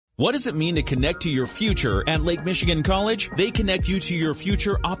What does it mean to connect to your future at Lake Michigan College? They connect you to your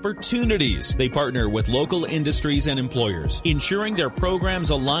future opportunities. They partner with local industries and employers, ensuring their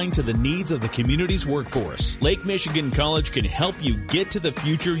programs align to the needs of the community's workforce. Lake Michigan College can help you get to the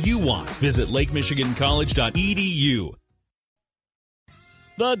future you want. Visit lakemichigancollege.edu.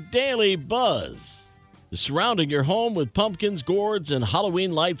 The Daily Buzz. Surrounding your home with pumpkins, gourds, and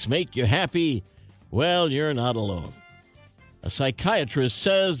Halloween lights make you happy? Well, you're not alone. A psychiatrist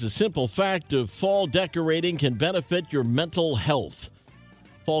says the simple fact of fall decorating can benefit your mental health.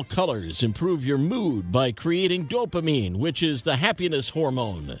 Fall colors improve your mood by creating dopamine, which is the happiness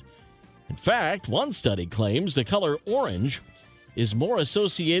hormone. In fact, one study claims the color orange is more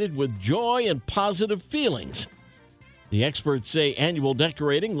associated with joy and positive feelings. The experts say annual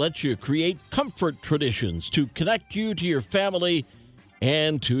decorating lets you create comfort traditions to connect you to your family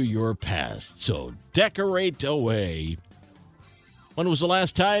and to your past. So decorate away. When was the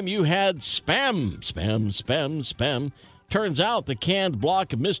last time you had Spam? Spam. Turns out the canned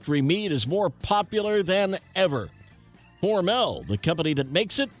block of mystery meat is more popular than ever. Hormel, the company that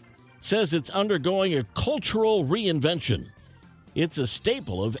makes it, says it's undergoing a cultural reinvention. It's a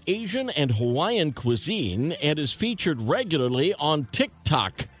staple of Asian and Hawaiian cuisine and is featured regularly on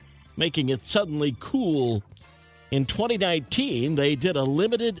TikTok, making it suddenly cool. In 2019, they did a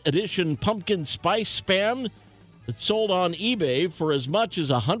limited edition pumpkin spice Spam that sold on eBay for as much as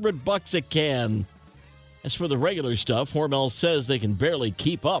 $100 a can. As for the regular stuff, Hormel says they can barely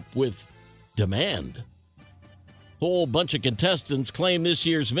keep up with demand. Whole bunch of contestants claim this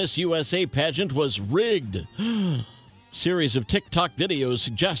year's Miss USA pageant was rigged. Series of TikTok videos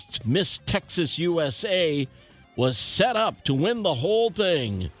suggests Miss Texas USA was set up to win the whole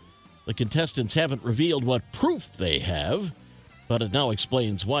thing. The contestants haven't revealed what proof they have, but it now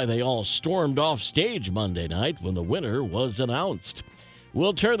explains why they all stormed off stage Monday night when the winner was announced.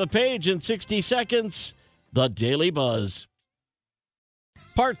 We'll turn the page in 60 seconds. The Daily Buzz.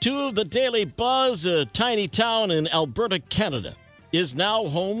 Part 2 of the Daily Buzz, a tiny town in Alberta, Canada, is now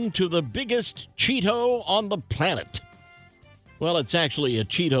home to the biggest Cheeto on the planet. Well, it's actually a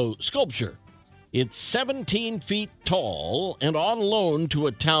Cheeto sculpture. It's 17 feet tall and on loan to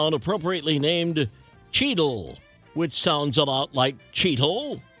a town appropriately named Cheetle, which sounds a lot like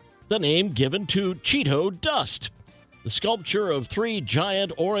Cheetle, the name given to Cheeto dust. The sculpture of 3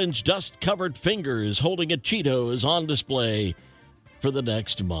 giant orange dust-covered fingers holding a Cheeto is on display for the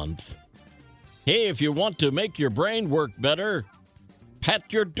next month. Hey, if you want to make your brain work better,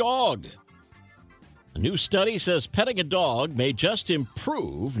 pet your dog. A new study says petting a dog may just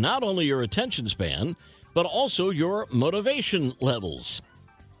improve not only your attention span, but also your motivation levels.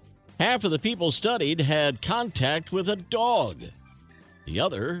 Half of the people studied had contact with a dog, the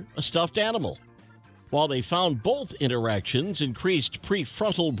other a stuffed animal. While they found both interactions increased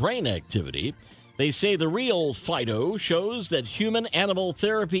prefrontal brain activity, they say the real Fido shows that human-animal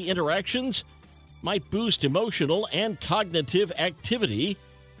therapy interactions might boost emotional and cognitive activity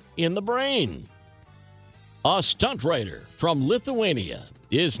in the brain. A stunt rider from Lithuania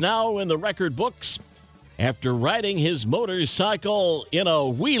is now in the record books after riding his motorcycle in a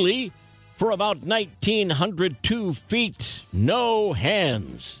wheelie for about 1,902 feet, no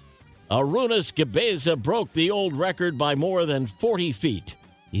hands. Arūnas Gebeza broke the old record by more than 40 feet.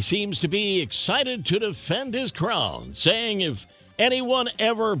 He seems to be excited to defend his crown, saying if anyone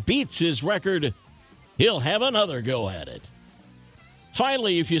ever beats his record, he'll have another go at it.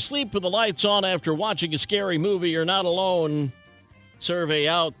 Finally, if you sleep with the lights on after watching a scary movie, you're not alone. Survey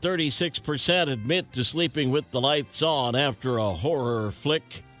out, 36% admit to sleeping with the lights on after a horror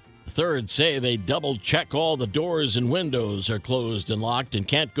flick. A third say they double-check all the doors and windows are closed and locked and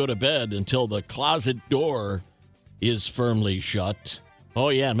can't go to bed until the closet door is firmly shut. Oh,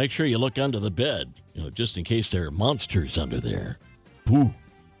 yeah, make sure you look under the bed, just in case there are monsters under there. Boo.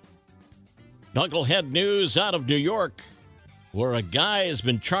 Knucklehead news out of New York, where a guy has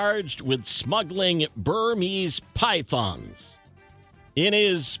been charged with smuggling Burmese pythons in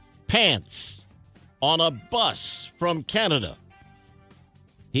his pants on a bus from Canada.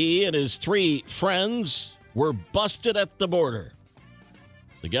 He and his 3 friends were busted at the border.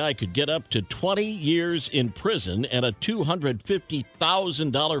 The guy could get up to 20 years in prison and a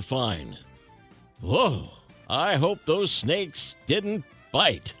 $250,000 fine. Whoa, I hope those snakes didn't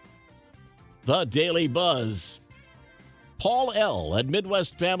bite. The Daily Buzz. Paul L. at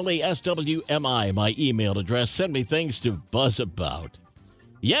Midwest Family SWMI, my email address. Send me things to buzz about.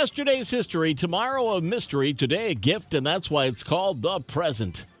 Yesterday's history, tomorrow a mystery, today a gift, and that's why it's called The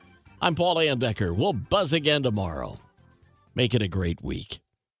Present. I'm Paul Andecker. We'll buzz again tomorrow. Make it a great week.